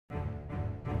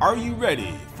Are you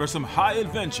ready for some high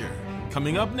adventure?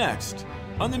 Coming up next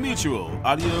on the Mutual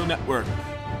Audio Network.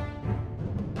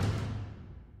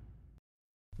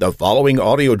 The following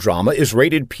audio drama is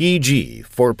rated PG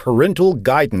for parental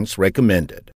guidance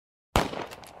recommended.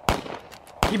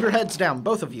 Keep your heads down,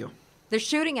 both of you. They're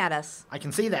shooting at us. I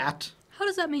can see that. How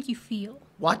does that make you feel?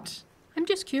 What? I'm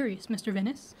just curious, Mr.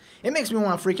 Venice. It makes me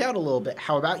want to freak out a little bit.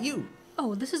 How about you?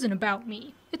 Oh, this isn't about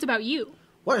me. It's about you.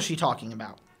 What is she talking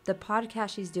about? The podcast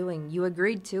she's doing. You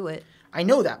agreed to it. I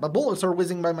know that, but bullets are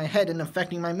whizzing by my head and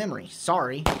affecting my memory.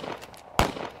 Sorry.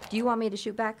 Do you want me to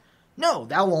shoot back? No,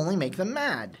 that'll only make them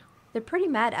mad. They're pretty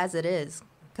mad as it is.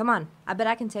 Come on, I bet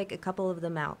I can take a couple of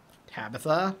them out.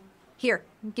 Tabitha? Here,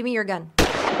 give me your gun.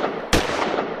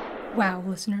 Wow,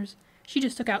 listeners. She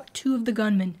just took out 2 of the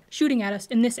gunmen shooting at us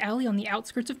in this alley on the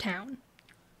outskirts of town.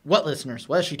 What listeners?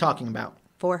 What is she talking about?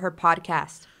 For her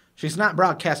podcast. She's not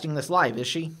broadcasting this live, is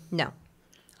she? No.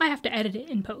 I have to edit it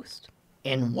in post.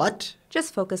 In what?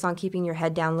 Just focus on keeping your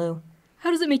head down, Lou.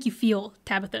 How does it make you feel,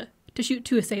 Tabitha, to shoot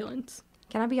 2 assailants?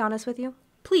 Can I be honest with you?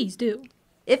 Please do.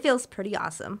 It feels pretty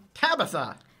awesome.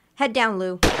 Tabitha! Head down,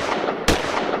 Lou.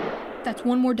 That's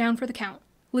 1 more down for the count.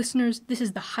 Listeners, this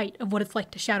is the height of what it's like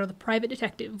to shadow the private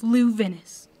detective, Lou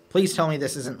Venice. Please tell me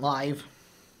this isn't live.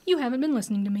 You haven't been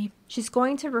listening to me. She's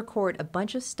going to record a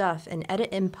bunch of stuff and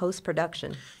edit in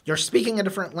post-production. You're speaking a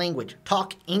different language.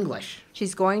 Talk English.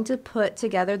 She's going to put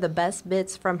together the best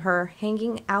bits from her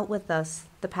hanging out with us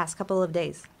the past couple of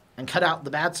days. And cut out the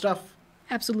bad stuff?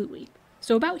 Absolutely.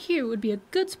 So about here would be a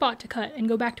good spot to cut and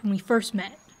go back to when we first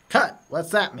met. Cut? What's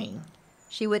that mean?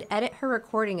 She would edit her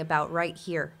recording about right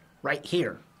here. Right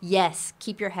here. Yes,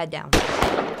 keep your head down.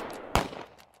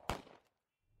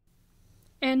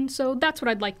 And so that's what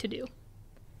I'd like to do.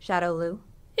 Shadow Lou?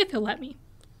 If he'll let me.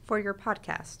 For your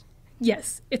podcast.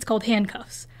 Yes, it's called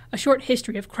Handcuffs, a short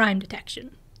history of crime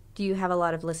detection. Do you have a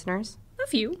lot of listeners? A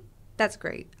few. That's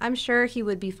great. I'm sure he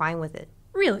would be fine with it.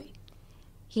 Really?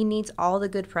 He needs all the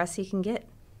good press he can get.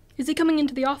 Is he coming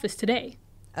into the office today?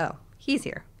 Oh, he's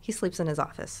here. He sleeps in his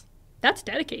office. That's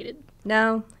dedicated.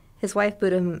 No, his wife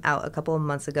booted him out a couple of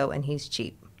months ago and he's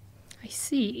cheap. I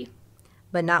see.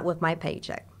 But not with my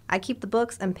paycheck. I keep the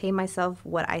books and pay myself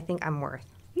what I think I'm worth.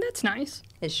 That's nice.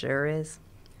 It sure is.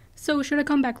 So should I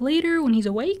come back later when he's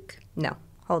awake? No,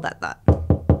 hold that thought.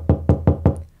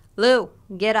 Lou,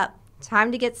 get up.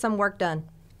 Time to get some work done.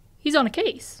 He's on a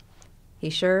case. He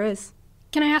sure is.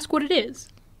 Can I ask what it is?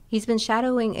 He's been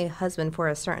shadowing a husband for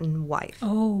a certain wife.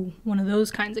 Oh, one of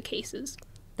those kinds of cases.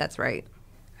 That's right.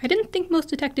 I didn't think most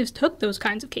detectives took those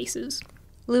kinds of cases.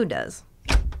 Lou does.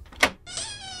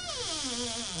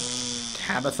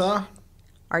 Tabitha?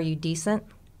 Are you decent?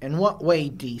 In what way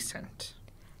decent?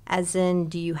 As in,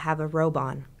 do you have a robe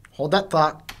on? Hold that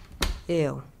thought.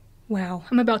 Ew. Wow,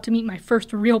 I'm about to meet my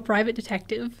first real private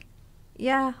detective.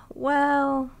 Yeah,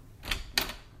 well...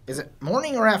 Is it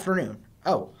morning or afternoon?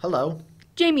 Oh, hello.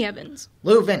 Jamie Evans.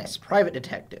 Lou Venice, private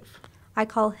detective. I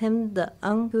call him the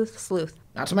Uncouth Sleuth.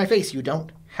 Not to my face, you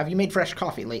don't. Have you made fresh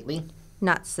coffee lately?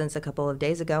 Not since a couple of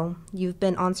days ago. You've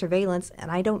been on surveillance,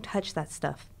 and I don't touch that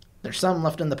stuff. There's some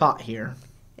left in the pot here.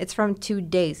 It's from 2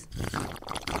 days.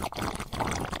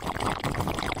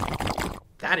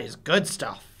 That is good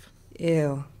stuff.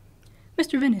 Ew.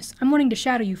 Mr. Venice, I'm wanting to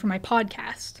shadow you for my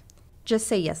podcast. Just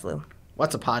say yes, Lou.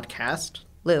 What's a podcast?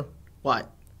 Lou,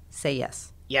 What? say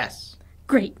yes. Yes.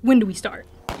 Great, when do we start?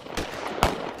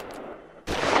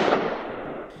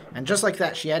 And just like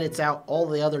that, she edits out all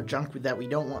the other junk that we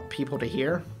don't want people to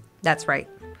hear. That's right.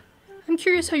 I'm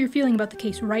curious how you're feeling about the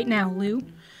case right now, Lou.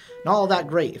 Not all that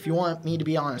great, if you want me to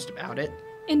be honest about it.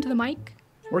 Into the mic.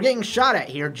 We're getting shot at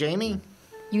here, Jamie.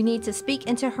 You need to speak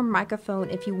into her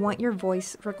microphone if you want your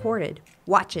voice recorded.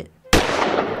 Watch it.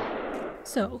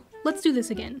 So, let's do this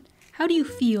again. How do you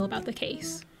feel about the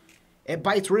case? It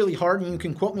bites really hard, and you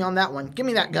can quote me on that one. Give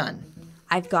me that gun.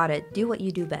 I've got it. Do what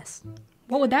you do best.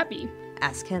 What would that be?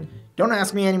 Ask him. Don't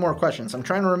ask me any more questions. I'm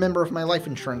trying to remember if my life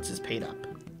insurance is paid up.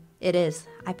 It is.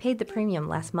 I paid the premium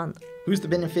last month. Who's the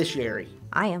beneficiary?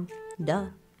 I am. Duh.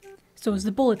 So as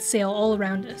the bullets sail all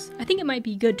around us, I think it might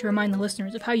be good to remind the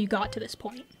listeners of how you got to this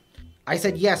point. I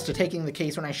said yes to taking the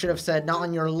case when I should have said, not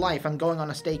on your life, I'm going on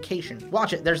a staycation.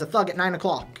 Watch it, there's a thug at 9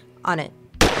 o'clock. On it.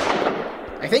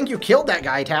 I think you killed that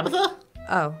guy, Tabitha.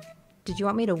 Oh. Did you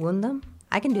want me to wound them?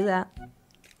 I can do that.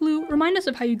 Lou, remind us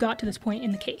of how you got to this point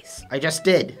in the case. I just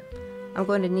did. I'm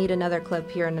going to need another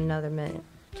clip here in another minute.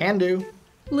 Can do.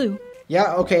 Lou.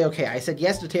 Yeah, okay. I said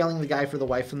yes to tailing the guy for the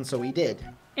wife, and so we did.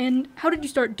 And how did you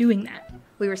start doing that?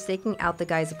 We were staking out the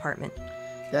guy's apartment.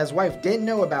 That his wife didn't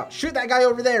know about. Shoot that guy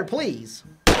over there, please.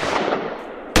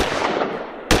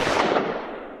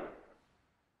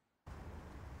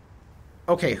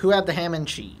 Okay, who had the ham and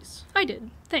cheese? I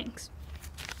did. Thanks.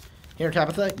 Here,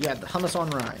 Tabitha, you had the hummus on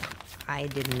rye. I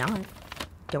did not.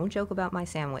 Don't joke about my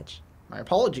sandwich. My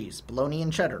apologies, bologna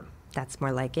and cheddar. That's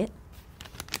more like it.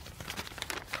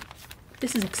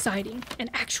 This is exciting. An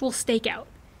actual stakeout.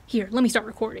 Here, let me start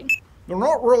recording. You're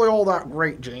not really all that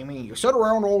great, Jamie. You sit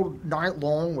around all night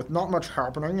long with not much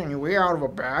happening, and you eat out of a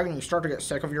bag, and you start to get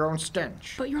sick of your own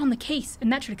stench. But you're on the case,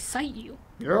 and that should excite you.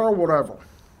 Yeah, whatever.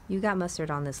 You got mustard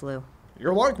on this, Lou.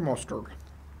 You like mustard.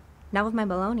 Not with my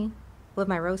bologna. With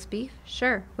my roast beef?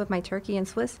 Sure. With my turkey and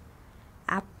Swiss?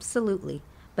 Absolutely.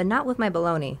 But not with my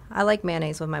bologna. I like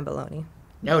mayonnaise with my bologna.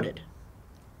 Noted.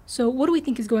 So what do we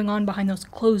think is going on behind those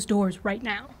closed doors right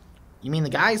now? You mean the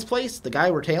guy's place? The guy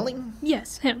we're tailing?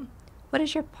 Yes, him. What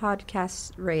is your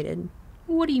podcast rated?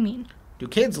 What do you mean? Do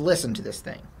kids listen to this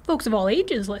thing? Folks of all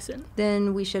ages listen.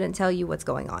 Then we shouldn't tell you what's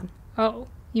going on. Oh,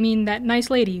 you mean that nice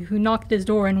lady who knocked at his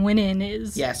door and went in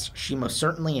is... Yes, she most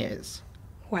certainly is.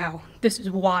 Wow, this is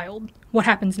wild. What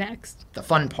happens next? The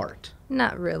fun part.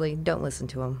 Not really. Don't listen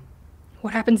to him.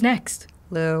 What happens next?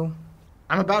 Lou,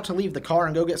 I'm about to leave the car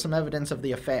and go get some evidence of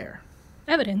the affair.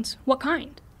 Evidence? What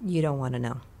kind? you don't want to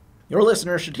know. Your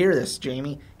listeners should hear this,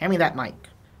 Jamie. Hand me that mic.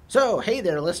 So, hey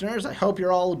there, listeners. I hope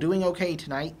you're all doing okay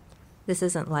tonight. This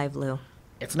isn't live, Lou.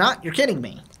 It's not? You're kidding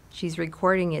me. She's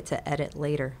recording it to edit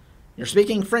later. You're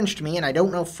speaking French to me, and I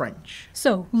don't know French.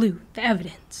 So, Lou, the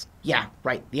evidence. Yeah,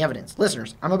 right, the evidence.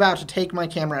 Listeners, I'm about to take my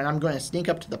camera and I'm going to sneak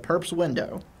up to the perp's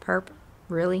window. Perp?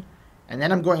 Really? And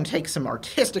then I'm going to take some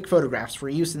artistic photographs for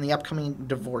use in the upcoming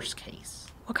divorce case.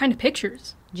 What kind of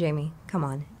pictures? Jamie, come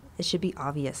on. It should be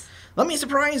obvious. Let me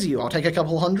surprise you. I'll take a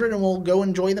couple hundred and we'll go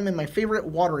enjoy them in my favorite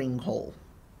watering hole.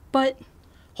 But...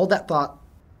 Hold that thought.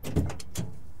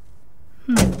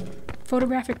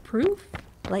 Photographic proof?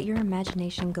 Let your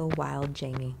imagination go wild,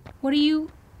 Jamie. What are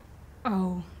you...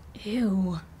 Oh,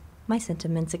 ew. My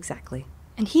sentiments exactly.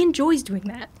 And he enjoys doing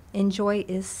that. Enjoy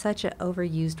is such an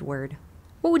overused word.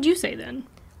 What would you say then?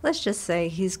 Let's just say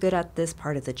he's good at this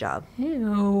part of the job.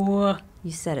 Ew.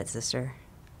 You said it, sister.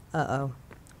 Uh-oh.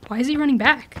 Why is he running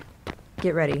back?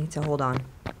 Get ready to hold on.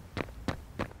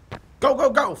 Go,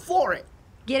 go, go! Floor it!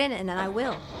 Get in it and I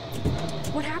will.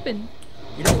 What happened?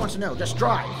 You don't want to know. Just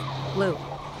drive. Lou.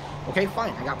 Okay,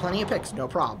 fine. I got plenty of pics. No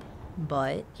prob.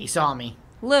 But... He saw me.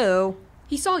 Lou!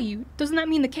 He saw you. Doesn't that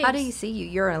mean the case? How do he see you?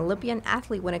 You're an Olympian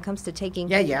athlete when it comes to taking...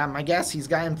 Yeah, my guess he's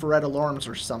got infrared alarms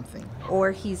or something.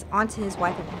 Or he's onto his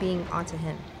wife and being onto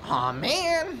him. Aw,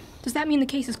 man! Does that mean the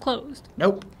case is closed?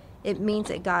 Nope. It means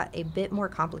it got a bit more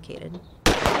complicated.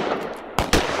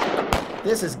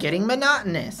 This is getting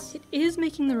monotonous. It is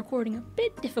making the recording a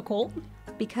bit difficult.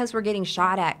 Because we're getting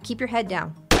shot at. Keep your head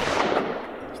down.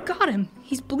 You got him.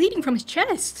 He's bleeding from his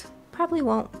chest. Probably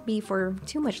won't be for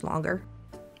too much longer.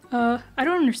 I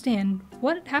don't understand.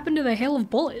 What happened to the hail of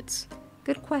bullets?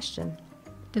 Good question.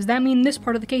 Does that mean this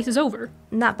part of the case is over?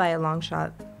 Not by a long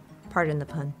shot. Pardon the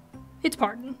pun. It's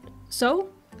pardoned. So?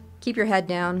 Keep your head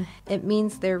down. It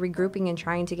means they're regrouping and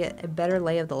trying to get a better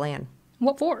lay of the land.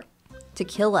 What for? To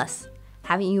kill us.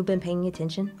 Haven't you been paying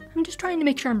attention? I'm just trying to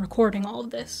make sure I'm recording all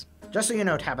of this. Just so you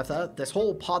know, Tabitha, this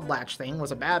whole podlatch thing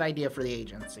was a bad idea for the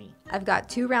agency. I've got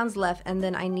 2 rounds left and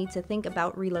then I need to think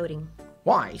about reloading.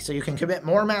 Why? So you can commit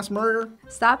more mass murder?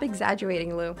 Stop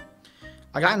exaggerating, Lou.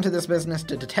 I got into this business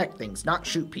to detect things, not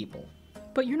shoot people.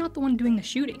 But you're not the one doing the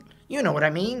shooting. You know what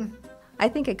I mean. I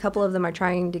think a couple of them are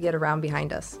trying to get around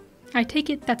behind us. I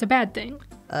take it that's a bad thing.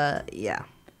 Yeah.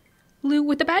 Lou,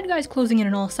 with the bad guys closing in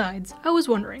on all sides, I was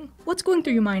wondering, what's going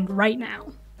through your mind right now?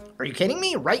 Are you kidding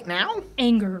me? Right now?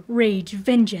 Anger, rage,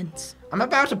 vengeance. I'm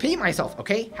about to pee myself,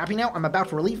 okay? Happy now? I'm about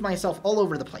to relieve myself all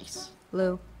over the place.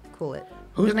 Lou, cool it.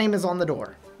 Whose name is on the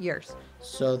door? Yours.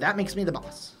 So that makes me the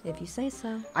boss. If you say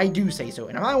so. I do say so,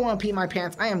 and if I want to pee my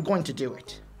pants, I am going to do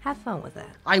it. Have fun with that.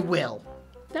 I will.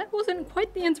 That wasn't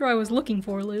quite the answer I was looking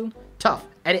for, Lou. Tough.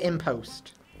 Edit in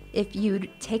post. If you'd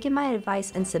taken my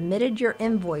advice and submitted your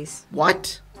invoice,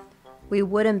 What? we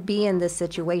wouldn't be in this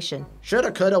situation.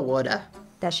 Shoulda, coulda, woulda.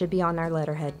 That should be on our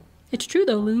letterhead. It's true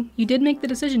though, Lou. You did make the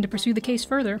decision to pursue the case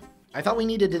further. I thought we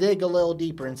needed to dig a little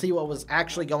deeper and see what was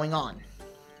actually going on.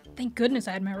 Thank goodness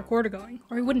I had my recorder going,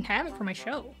 or I wouldn't have it for my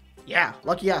show. Yeah,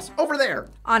 lucky us. Over there.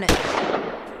 On it.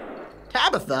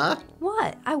 Tabitha.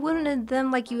 What? I wounded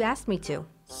them like you asked me to.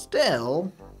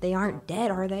 Still. They aren't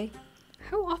dead, are they?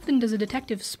 How often does a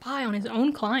detective spy on his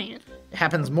own client? It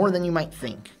happens more than you might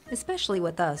think. Especially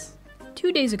with us.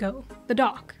 2 days ago, the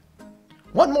doc.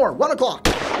 One more. 1 o'clock.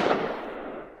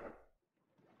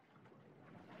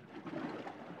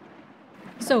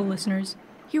 So, listeners,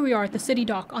 here we are at the city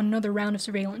dock on another round of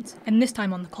surveillance, and this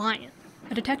time on the client.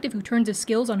 A detective who turns his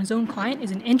skills on his own client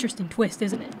is an interesting twist,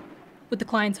 isn't it? With the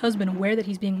client's husband aware that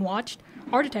he's being watched,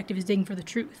 our detective is digging for the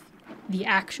truth. The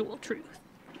actual truth.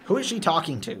 Who is she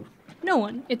talking to? No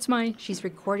one. It's my... She's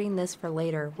recording this for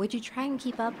later. Would you try and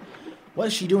keep up? What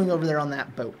is she doing over there on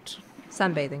that boat?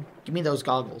 Sunbathing. Give me those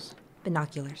goggles.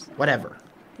 Binoculars. Whatever.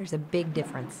 There's a big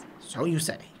difference. So you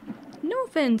say. No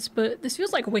offense, but this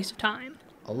feels like a waste of time.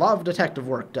 A lot of detective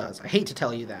work does. I hate to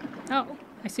tell you that. Oh,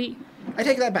 I see. I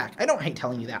take that back. I don't hate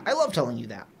telling you that. I love telling you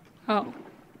that. Oh,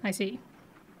 I see.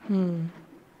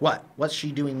 What? What's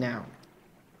she doing now?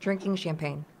 Drinking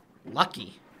champagne.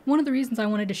 Lucky. One of the reasons I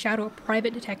wanted to shadow a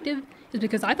private detective is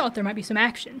because I thought there might be some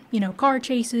action. You know, car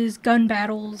chases, gun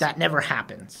battles. That never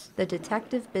happens. The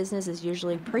detective business is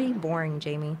usually pretty boring,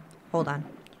 Jamie. Hold on.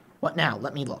 What now?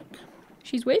 Let me look.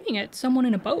 She's waving at someone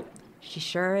in a boat. She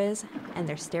sure is, and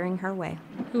they're staring her way.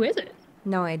 Who is it?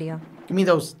 No idea. Give me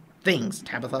those things,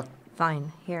 Tabitha.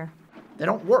 Fine, here. They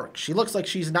don't work. She looks like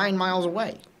she's 9 miles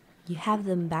away. You have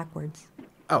them backwards.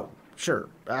 Oh, sure.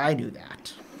 I knew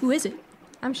that. Who is it?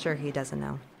 I'm sure he doesn't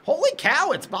know. Holy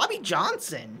cow, it's Bobby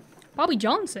Johnson. Bobby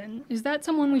Johnson? Is that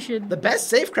someone we should... The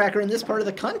best safecracker in this part of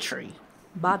the country.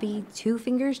 Bobby Two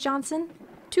Fingers Johnson?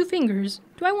 2 fingers?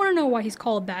 Do I want to know why he's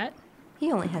called that?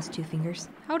 He only has 2 fingers.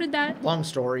 How did that... Long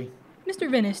story. Mr.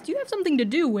 Venice, do you have something to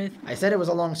do with... I said it was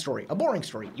a long story. A boring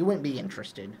story. You wouldn't be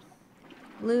interested.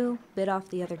 Lou bit off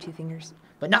the other 2 fingers.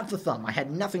 But not the thumb. I had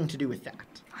nothing to do with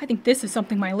that. I think this is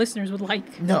something my listeners would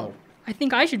like. No. I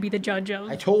think I should be the judge of...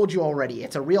 I told you already.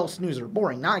 It's a real snoozer.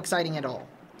 Boring. Not exciting at all.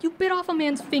 You bit off a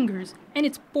man's fingers, and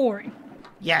it's boring.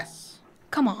 Yes.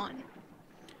 Come on.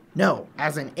 No.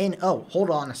 As in N-O.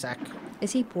 Hold on a sec.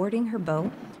 Is he boarding her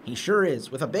boat? He sure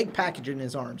is, with a big package in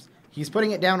his arms. He's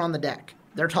putting it down on the deck.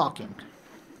 They're talking.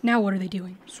 Now what are they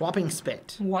doing? Swapping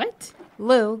spit. What?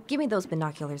 Lou, give me those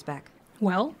binoculars back.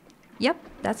 Well, Yep,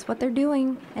 that's what they're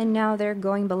doing. And now they're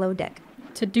going below deck.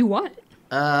 to do what?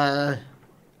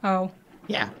 Oh.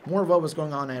 Yeah, more of what was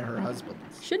going on at her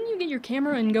husband's. Shouldn't you get your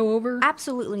camera and go over?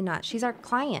 Absolutely not. She's our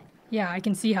client. Yeah, I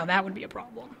can see how that would be a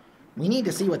problem. We need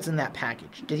to see what's in that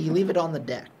package. Did he leave it on the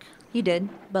deck? He did.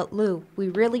 But Lou, we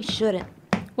really shouldn't.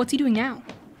 What's he doing now?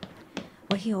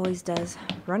 What he always does.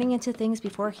 Running into things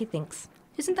before he thinks.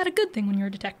 Isn't that a good thing when you're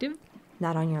a detective?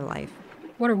 Not on your life.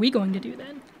 What are we going to do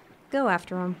then? Go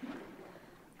after him.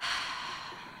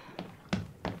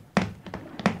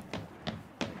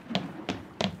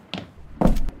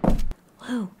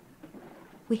 Lou,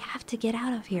 we have to get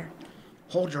out of here.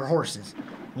 Hold your horses.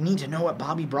 We need to know what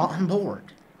Bobby brought on board.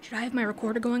 Should I have my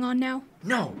recorder going on now?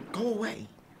 No, go away.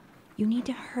 You need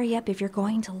to hurry up if you're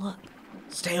going to look.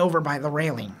 Stay over by the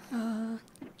railing.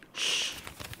 Shh.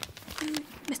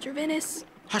 Mr. Venice,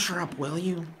 Hush her up, will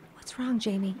you? What's wrong,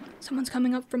 Jamie? someone's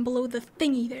coming up from below the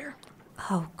thingy there.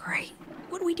 Oh, great.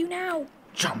 What do we do now?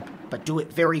 Jump, but do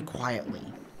it very quietly.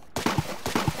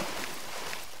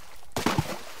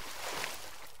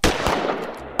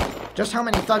 Just how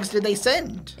many thugs did they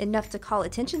send? Enough to call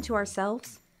attention to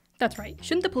ourselves. That's right.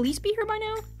 Shouldn't the police be here by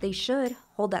now? They should.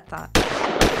 Hold that thought.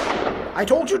 I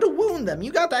told you to wound them.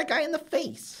 You got that guy in the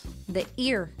face. The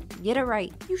ear. Get it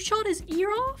right. You shot his ear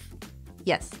off?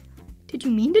 Yes. Did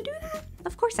you mean to do that?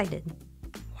 Of course I did.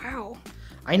 Wow.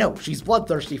 I know, she's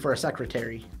bloodthirsty for a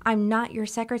secretary. I'm not your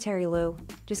secretary, Lou.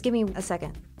 Just give me a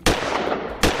second.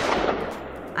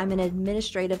 I'm an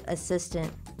administrative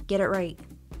assistant. Get it right,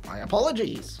 My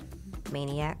apologies.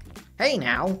 maniac. Hey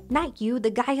now. Not you, the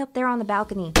guy up there on the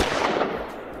balcony.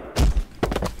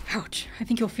 Ouch. I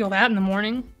think you'll feel that in the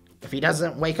morning. If he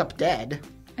doesn't wake up dead.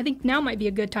 I think now might be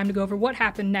a good time to go over what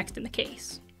happened next in the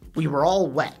case. We were all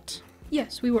wet.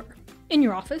 Yes, we were. In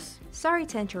your office. Sorry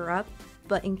to interrupt,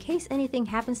 but in case anything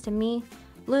happens to me,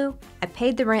 Lou, I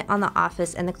paid the rent on the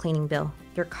office and the cleaning bill.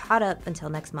 You're caught up until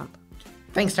next month.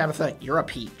 Thanks, Tabitha. You're a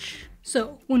peach.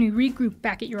 So, when we regroup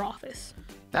back at your office.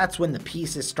 That's when the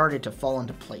pieces started to fall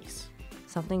into place.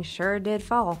 Something sure did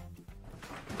fall.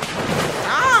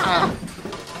 Ah!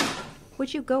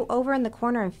 Would you go over in the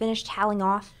corner and finish toweling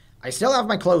off? I still have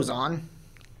my clothes on.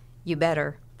 You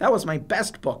better. That was my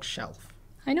best bookshelf.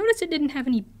 I noticed it didn't have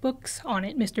any books on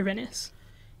it, Mr. Venice.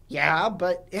 Yeah,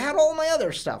 but it had all my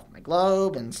other stuff. My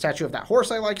globe and statue of that horse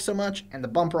I like so much, and the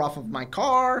bumper off of my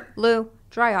car. Lou,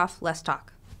 dry off, less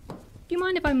talk. Do you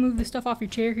mind if I move the stuff off your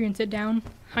chair here and sit down?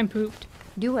 I'm pooped.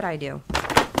 Do what I do.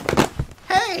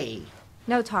 Hey!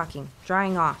 No talking.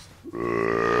 Drying off.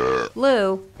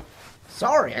 Lou,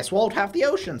 Sorry, I swallowed half the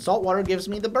ocean. Salt water gives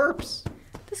me the burps.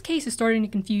 This case is starting to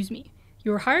confuse me.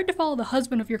 You were hired to follow the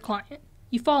husband of your client.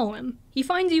 You follow him. He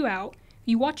finds you out.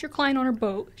 You watch your client on her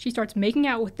boat. She starts making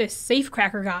out with this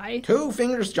safecracker guy. 2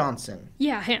 Fingers Johnson.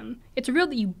 Yeah, him. It's real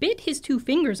that you bit his 2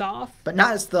 fingers off. But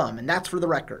not his thumb, and that's for the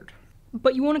record.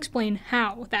 but you won't explain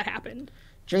how that happened.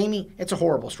 Jamie, it's a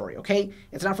horrible story, okay?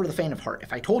 It's not for the faint of heart.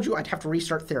 If I told you, I'd have to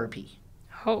restart therapy.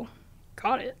 Oh,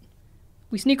 got it.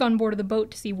 We sneak on board of the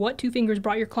boat to see what Two Fingers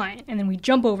brought your client, and then we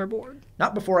jump overboard.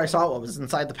 Not before I saw what was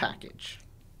inside the package.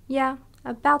 Yeah,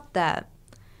 about that.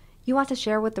 You want to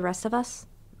share with the rest of us?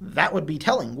 That would be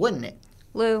telling, wouldn't it?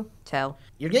 Lou, tell.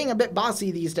 You're getting a bit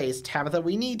bossy these days, Tabitha.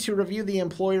 We need to review the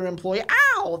employer-employee...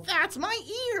 Ow! That's my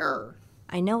ear!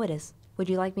 I know it is. Would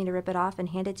you like me to rip it off and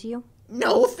hand it to you?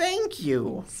 No, thank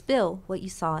you. Spill what you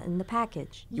saw in the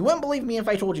package. You wouldn't believe me if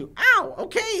I told you. Ow!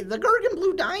 Okay, the Gergen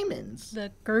Blue Diamonds.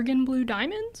 The Gergen Blue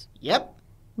Diamonds? Yep.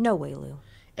 No way, Lou.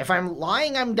 If I'm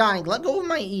lying, I'm dying. Let go of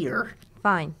my ear.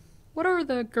 Fine. What are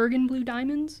the Gergen Blue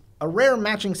Diamonds? A rare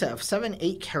matching set of 7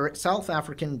 8-carat South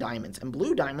African diamonds, and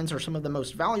blue diamonds are some of the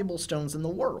most valuable stones in the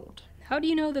world. How do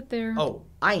you know that they're... Oh,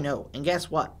 I know. And guess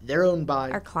what? They're owned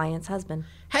by... Our client's husband.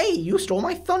 Hey, you stole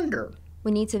my thunder.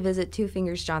 We need to visit Two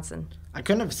Fingers Johnson. I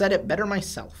couldn't have said it better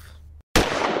myself.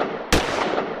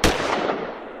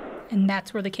 And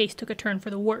that's where the case took a turn for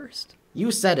the worst.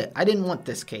 You said it. I didn't want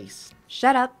this case.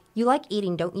 Shut up. You like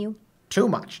eating, don't you? Too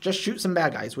much. Just shoot some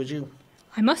bad guys, would you?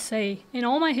 I must say, in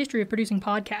all my history of producing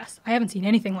podcasts, I haven't seen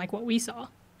anything like what we saw.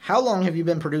 How long have you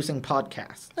been producing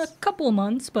podcasts? A couple of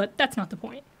months, but that's not the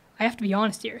point. I have to be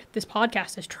honest here. This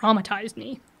podcast has traumatized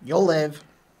me. You'll live.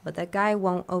 But that guy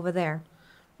won't over there.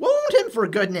 Won't him, for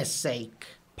goodness sake.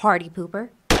 Party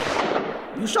pooper.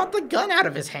 You shot the gun out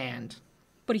of his hand.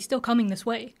 But he's still coming this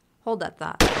way. Hold that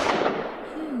thought.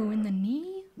 Ew, in the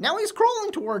knee? Now he's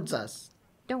crawling towards us.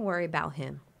 Don't worry about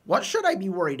him. What should I be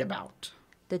worried about?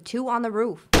 The two on the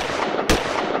roof. I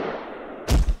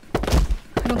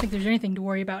don't think there's anything to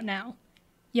worry about now.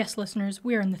 Yes, listeners,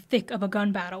 we are in the thick of a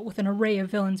gun battle with an array of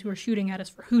villains who are shooting at us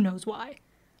for who knows why.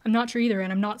 I'm not sure either,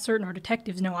 and I'm not certain our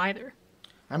detectives know either.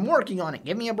 I'm working on it.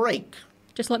 Give me a break.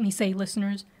 Just let me say,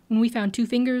 listeners, when we found Two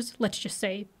Fingers, let's just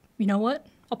say, you know what?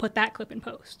 I'll put that clip in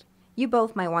post. You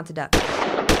both might want to duck.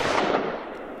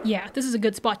 Yeah, this is a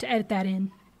good spot to edit that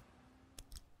in.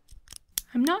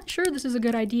 I'm not sure this is a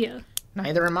good idea.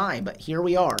 Neither am I, but here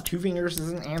we are. Two Fingers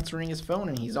isn't answering his phone,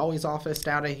 and he's always officed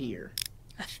out of here.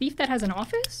 A thief that has an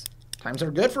office? Times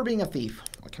are good for being a thief.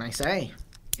 What can I say?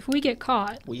 If we get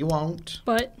caught... We won't.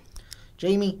 But...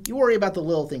 Jamie, you worry about the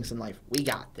little things in life. We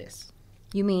got this.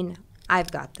 You mean I've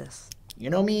got this? You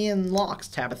know me in locks,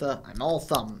 Tabitha. I'm all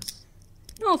thumbs.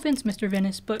 No offense, Mr.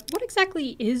 Venice, but what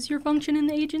exactly is your function in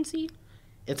the agency?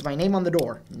 It's my name on the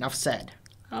door. Enough said.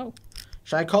 Oh.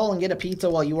 Should I call and get a pizza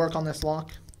while you work on this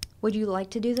lock? Would you like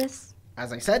to do this?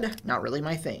 As I said, not really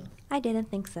my thing. I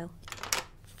didn't think so.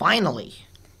 Finally!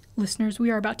 Listeners, we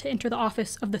are about to enter the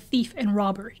office of the thief and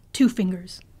robber, Two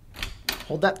Fingers.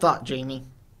 Hold that thought, Jamie.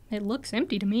 It looks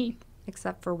empty to me.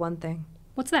 Except for one thing.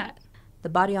 What's that? The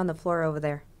body on the floor over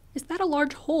there. Is that a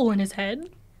large hole in his head?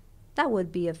 That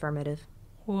would be affirmative.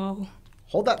 Whoa.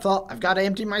 Hold that thought. I've got to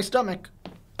empty my stomach.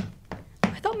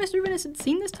 I thought Mr. Venice had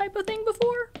seen this type of thing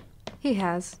before. He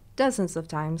has. Dozens of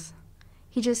times.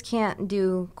 He just can't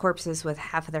do corpses with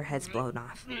half of their heads blown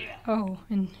off. Oh,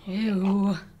 and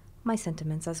ew. My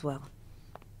sentiments as well.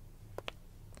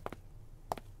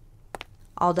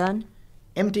 All done?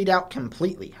 Emptied out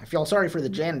completely. I feel sorry for the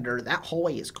janitor. That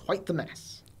hallway is quite the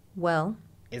mess. Well,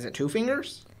 Is it Two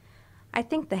Fingers? I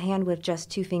think the hand with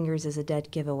just 2 fingers is a dead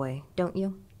giveaway, don't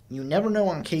you? You never know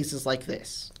on cases like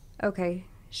this. Okay,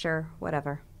 sure,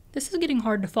 whatever. This is getting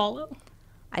hard to follow.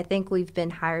 I think we've been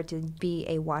hired to be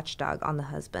a watchdog on the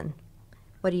husband.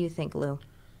 What do you think, Lou?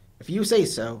 If you say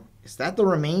so, is that the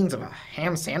remains of a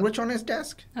ham sandwich on his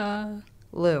desk?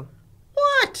 Lou.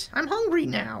 What? I'm hungry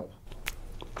now.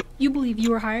 You believe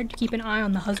you were hired to keep an eye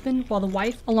on the husband while the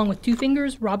wife, along with Two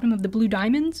Fingers, robbed him of the blue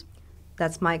diamonds?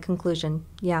 That's my conclusion,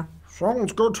 yeah.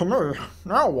 Sounds good to me.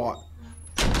 Now what?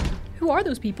 Who are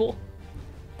those people?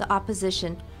 The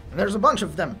opposition. And there's a bunch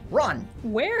of them. Run!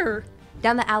 Where?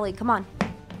 Down the alley, come on.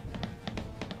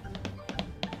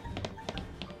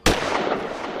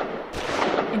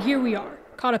 And here we are,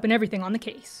 caught up in everything on the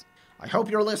case. I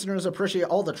hope your listeners appreciate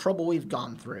all the trouble we've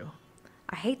gone through.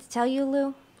 I hate to tell you,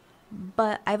 Lou,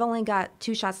 but I've only got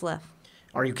 2 shots left.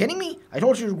 Are you kidding me? I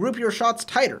told you to group your shots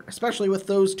tighter, especially with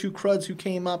those 2 cruds who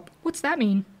came up. What's that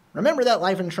mean? Remember that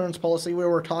life insurance policy we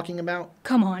were talking about?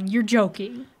 Come on, you're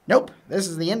joking. Nope, this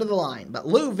is the end of the line, but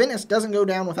Lou Venice doesn't go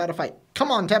down without a fight.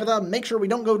 Come on, Tabitha, make sure we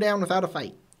don't go down without a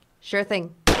fight. Sure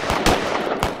thing.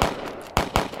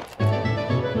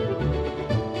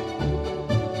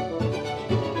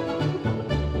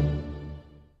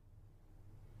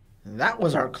 That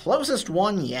was our closest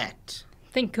one yet.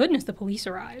 Thank goodness the police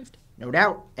arrived. No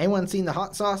doubt. Anyone seen the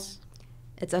hot sauce?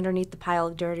 It's underneath the pile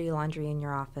of dirty laundry in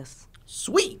your office.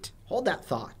 Sweet! Hold that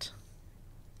thought.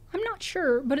 I'm not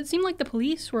sure, but it seemed like the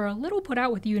police were a little put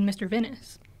out with you and Mr.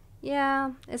 Venice.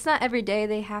 Yeah, it's not every day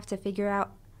they have to figure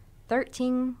out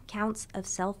 13 counts of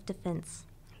self-defense.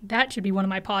 That should be one of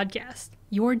my podcasts.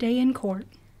 Your Day in Court.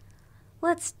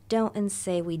 Let's don't and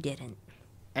say we didn't.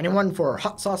 Anyone for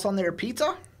hot sauce on their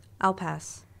pizza? I'll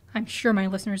pass. I'm sure my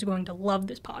listeners are going to love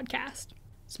this podcast.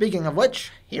 Speaking of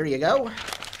which, here you go.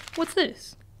 What's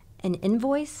this? An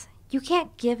invoice? You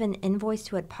can't give an invoice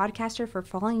to a podcaster for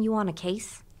following you on a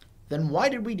case? Then why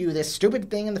did we do this stupid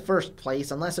thing in the first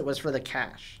place unless it was for the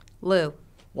cash? Lou,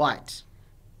 What?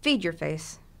 feed your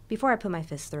face before I put my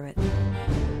fist through it.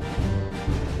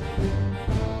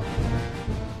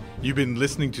 You've been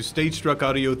listening to Stagestruck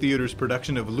Audio Theater's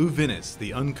production of Lou Venice,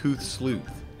 the Uncouth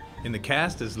Sleuth. In the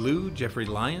cast as Lou, Jeffrey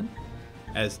Lyon,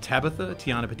 as Tabitha,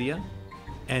 Tiana Padilla,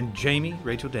 and Jamie,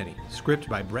 Rachel Denny. Script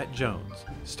by Brett Jones.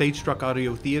 Stagestruck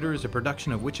Audio Theater is a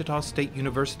production of Wichita State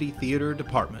University Theater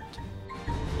Department.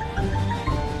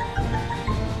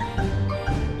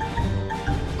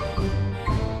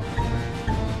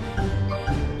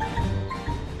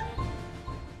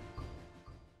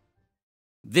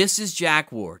 This is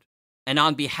Jack Ward, and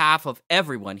on behalf of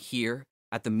everyone here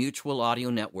at the Mutual Audio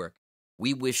Network,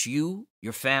 we wish you,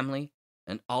 your family,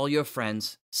 and all your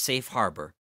friends safe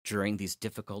harbor during these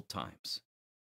difficult times.